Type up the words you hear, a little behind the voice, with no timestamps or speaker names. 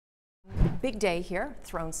big day here,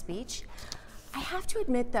 throne speech. I have to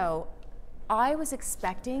admit though, I was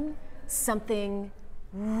expecting something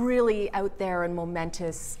really out there and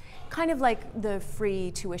momentous, kind of like the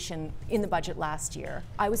free tuition in the budget last year.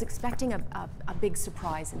 I was expecting a big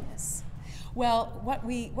surprise in this. Well, what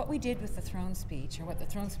we did with the throne speech, or what the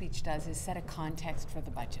throne speech does, is set a context for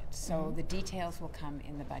the budget. So the details will come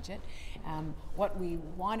in the budget. What we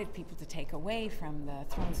wanted people to take away from the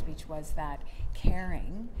throne speech was that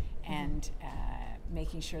caring and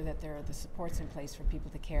making sure that there are the supports in place for people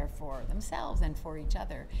to care for themselves and for each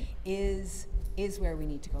other is where we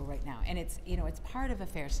need to go right now. And it's, you know, it's part of a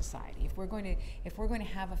fair society. If we're going to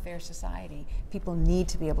have a fair society, people need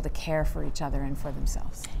to be able to care for each other and for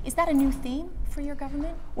themselves. Is that a new theme for your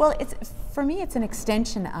government? Well, for me, it's an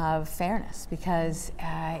extension of fairness, because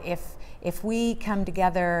if we come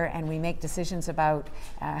together and we make decisions about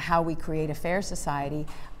how we create a fair society,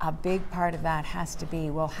 a big part of that has to be,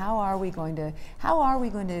 well, how are we going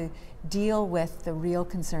to deal with the real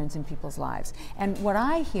concerns in people's lives? And what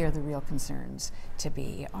I hear the real concerns to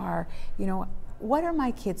be are, you know, what are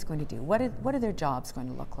my kids going to do? What are their jobs going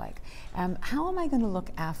to look like? How am I going to look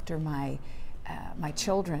after my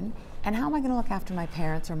children, and how am I going to look after my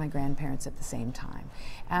parents or my grandparents at the same time?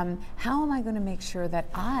 How am I going to make sure that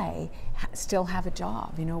I still have a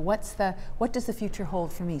job? You know, what does the future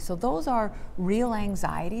hold for me? So those are real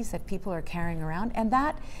anxieties that people are carrying around, and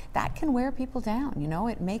that can wear people down. You know,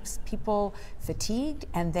 it makes people fatigued,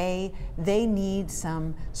 and they need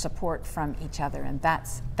some support from each other, and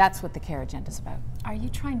that's what the CARE agenda is about. Are you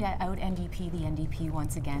trying to out-NDP the NDP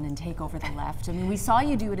once again and take over the left? I mean, we saw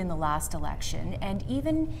you do it in the last election, and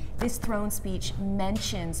even this throne speech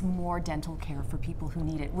mentions more dental care for people who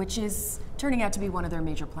need it, which is turning out to be one of their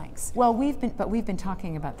major planks. Well, we've been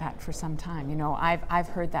talking about that for some time. You know, I've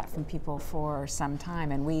heard that from people for some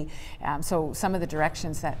time, and so some of the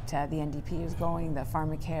directions that the NDP is going, the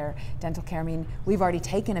pharmacare, dental care. I mean, we've already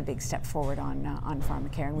taken a big step forward on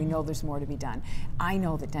pharmacare, and we know there's more to be done. I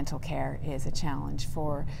know that dental care is a challenge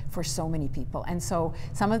for so many people, and so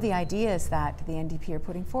some of the ideas that the NDP are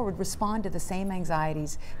putting forward respond to the same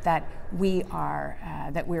anxieties that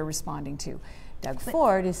we're responding to. Doug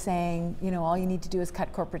Ford is saying, you know, all you need to do is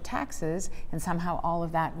cut corporate taxes, and somehow all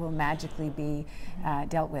of that will magically be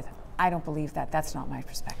dealt with. I don't believe that. That's not my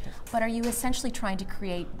perspective. But are you essentially trying to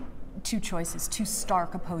create two choices, two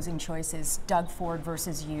stark opposing choices, Doug Ford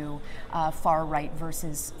versus you, far right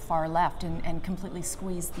versus far left, and completely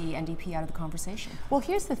squeeze the NDP out of the conversation? Well,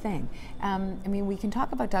 here's the thing. I mean, we can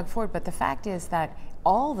talk about Doug Ford, but the fact is that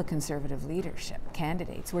all the Conservative leadership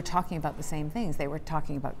candidates were talking about the same things. They were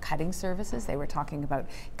talking about cutting services, they were talking about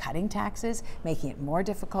cutting taxes, making it more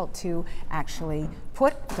difficult to actually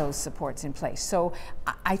put those supports in place. So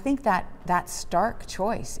I think that stark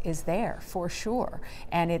choice is there for sure.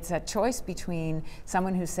 And it's a choice between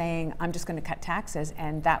someone who's saying, I'm just going to cut taxes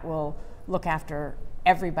and that will look after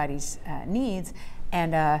everybody's needs,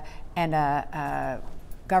 and a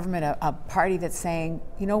government, a party that's saying,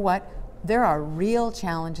 you know what, there are real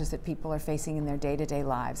challenges that people are facing in their day-to-day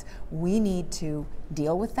lives. We need to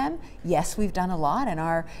deal with them. Yes, we've done a lot,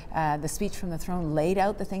 and the speech from the throne laid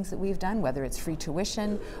out the things that we've done, whether it's free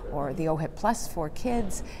tuition or the OHIP Plus for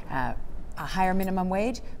kids, a higher minimum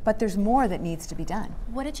wage, but there's more that needs to be done.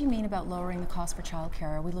 What did you mean about lowering the cost for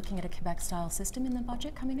childcare? Are we looking at a Quebec-style system in the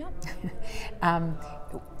budget coming up?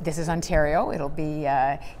 This is Ontario. It'll be,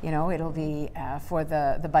 for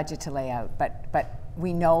the budget to lay out, but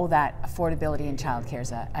we know that affordability in childcare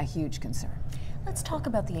is a huge concern. Let's talk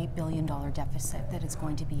about the $8 billion deficit that is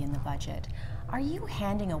going to be in the budget. Are you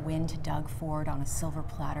handing a win to Doug Ford on a silver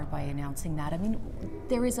platter by announcing that? I mean,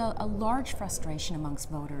 there is a large frustration amongst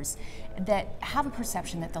voters that have a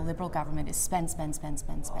perception that the Liberal government is spend.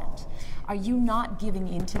 Are you not giving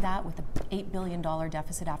into that with an $8 billion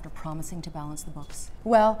deficit after promising to balance the books?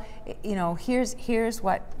 Well, you know, here's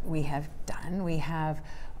what we have done.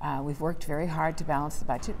 We've worked very hard to balance the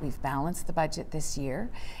budget. We've balanced the budget this year,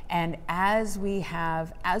 and as we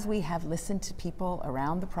have listened to people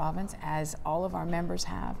around the province, as all of our members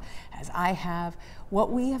have, as I have,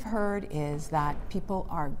 what we have heard is that people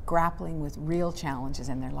are grappling with real challenges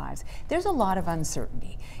in their lives. There's a lot of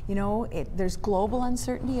uncertainty. You know, there's global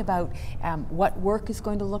uncertainty about what work is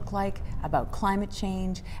going to look like, about climate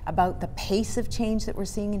change, about the pace of change that we're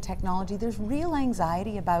seeing in technology. There's real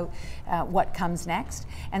anxiety about what comes next.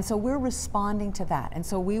 And so we're responding to that. And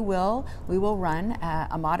so we will run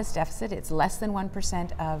a modest deficit. It's less than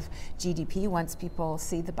 1% of GDP once people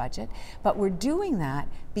see the budget. But we're doing that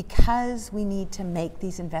because we need to make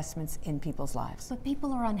these investments in people's lives. But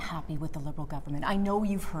people are unhappy with the Liberal government. I know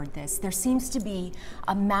you've heard this. There seems to be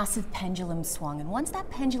a massive pendulum swung, and once that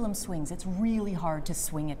pendulum swings, it's really hard to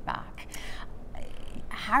swing it back.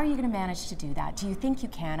 How are you going to manage to do that? Do you think you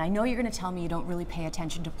can? I know you're going to tell me you don't really pay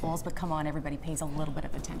attention to polls, but come on, everybody pays a little bit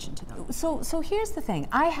of attention to them. So here's the thing.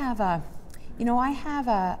 I have a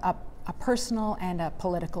personal and a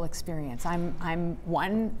political experience. I'm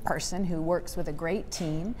one person who works with a great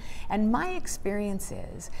team, and my experience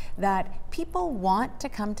is that people want to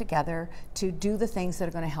come together to do the things that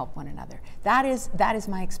are going to help one another. That is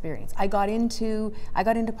my experience. I got into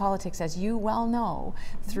politics, as you well know,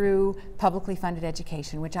 through publicly funded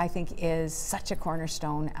education, which I think is such a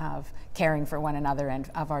cornerstone of caring for one another and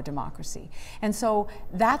of our democracy. And so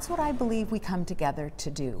that's what I believe we come together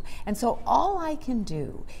to do. And so all I can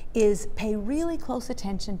do is pay really close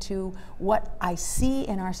attention to what I see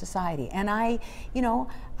in our society. And I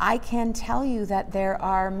can tell you that there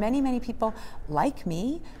are many, many people like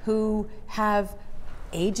me who have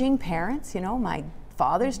aging parents. My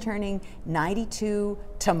father's turning 92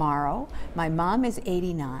 tomorrow. My mom is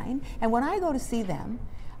 89. And when I go to see them,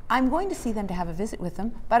 I'm going to see them to have a visit with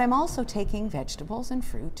them, but I'm also taking vegetables and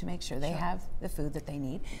fruit to make sure they have the food that they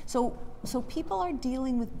need. So people are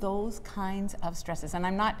dealing with those kinds of stresses. And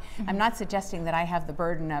I'm not suggesting that I have the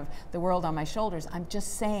burden of the world on my shoulders. I'm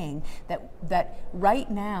just saying that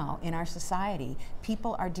right now in our society,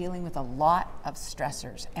 people are dealing with a lot of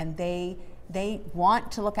stressors, and they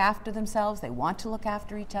want to look after themselves, they want to look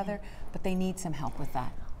after each other, but they need some help with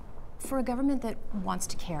that. For a government that wants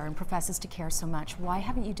to care and professes to care so much, why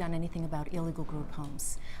haven't you done anything about illegal group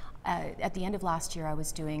homes? At the end of last year, I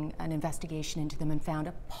was doing an investigation into them and found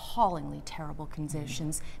appallingly terrible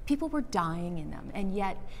conditions. People were dying in them, and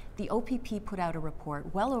yet the OPP put out a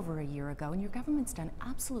report well over a year ago, and your government's done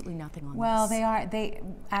absolutely nothing on this. Well,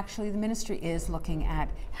 the ministry is looking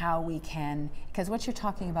at how we can, because what you're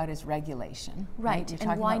talking about is regulation. Right,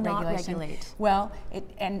 and why not regulate? Well,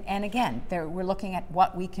 and again, we're looking at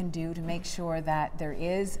what we can do to make sure that there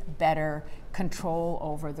is better control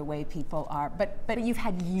over the way people are. But you've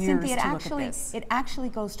had years Cynthia, to look at this. It actually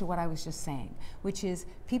goes to what I was just saying, which is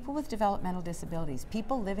people with developmental disabilities,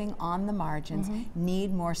 people living on the margins,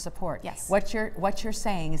 need more support. Yes. What you're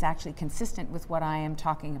saying is actually consistent with what I am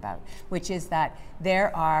talking about, which is that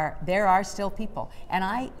there are still people, and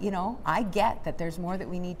I get that there's more that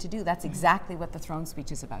we need to do. That's exactly what the throne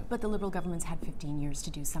speech is about. But the Liberal government's had 15 years to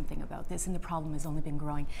do something about this, and the problem has only been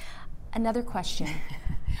growing. Another question.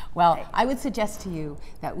 Well, I would suggest to you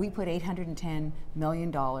that we put $810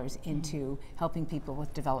 million into helping people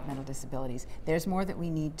with developmental disabilities. There's more that we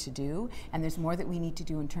need to do, and there's more that we need to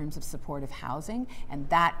do in terms of supportive housing, and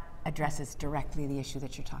that addresses directly the issue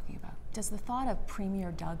that you're talking about. Does the thought of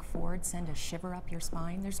Premier Doug Ford send a shiver up your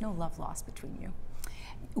spine? There's no love lost between you.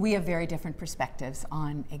 We have very different perspectives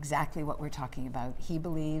on exactly what we're talking about. He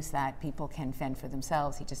believes that people can fend for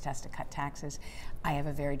themselves. He just has to cut taxes. I have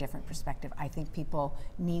a very different perspective. I think people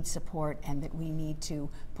need support, and that we need to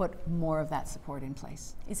put more of that support in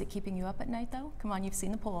place. Is it keeping you up at night, though? Come on, you've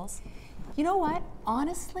seen the polls. You know what?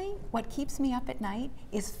 Honestly, what keeps me up at night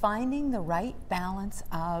is finding the right balance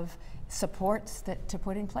of supports to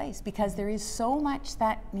put in place, because there is so much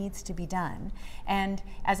that needs to be done. And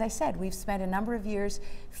as I said, we've spent a number of years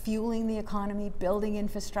fueling the economy, building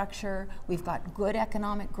infrastructure. We've got good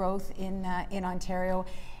economic growth in Ontario,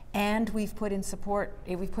 and we've put in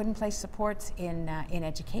place supports in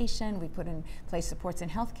education. We put in place supports in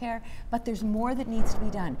healthcare. But there's more that needs to be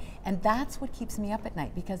done, and that's what keeps me up at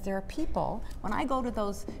night, because there are people, when I go to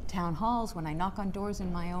those town halls, when I knock on doors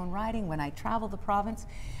in my own riding, when I travel the province,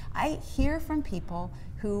 I hear from people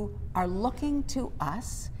who are looking to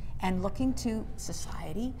us and looking to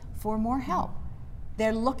society for more help.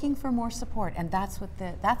 They're looking for more support, and that's what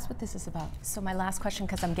this is about. So my last question,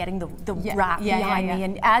 because I'm getting the wrap behind me,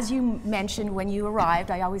 and as you mentioned when you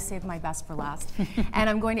arrived, I always save my best for last. And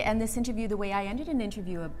I'm going to end this interview the way I ended an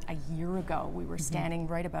interview a year ago. We were standing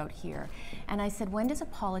right about here, and I said, when does a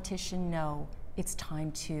politician know it's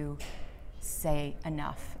time to say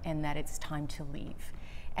enough and that it's time to leave?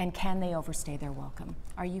 And can they overstay their welcome?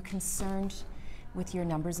 Are you concerned with your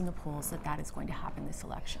numbers in the polls that is going to happen this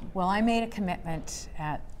election? Well, I made a commitment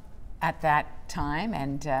at that time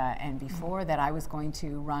and before that I was going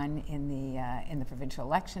to run in the provincial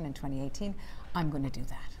election in 2018. I'm going to do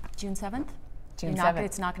that. June 7th? June 7th.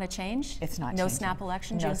 It's not going to change? It's not No changing. snap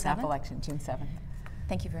election, June 7th? No snap election, June 7th.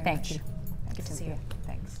 Thank you very much. Thank you. Good to see you.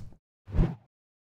 Thank you.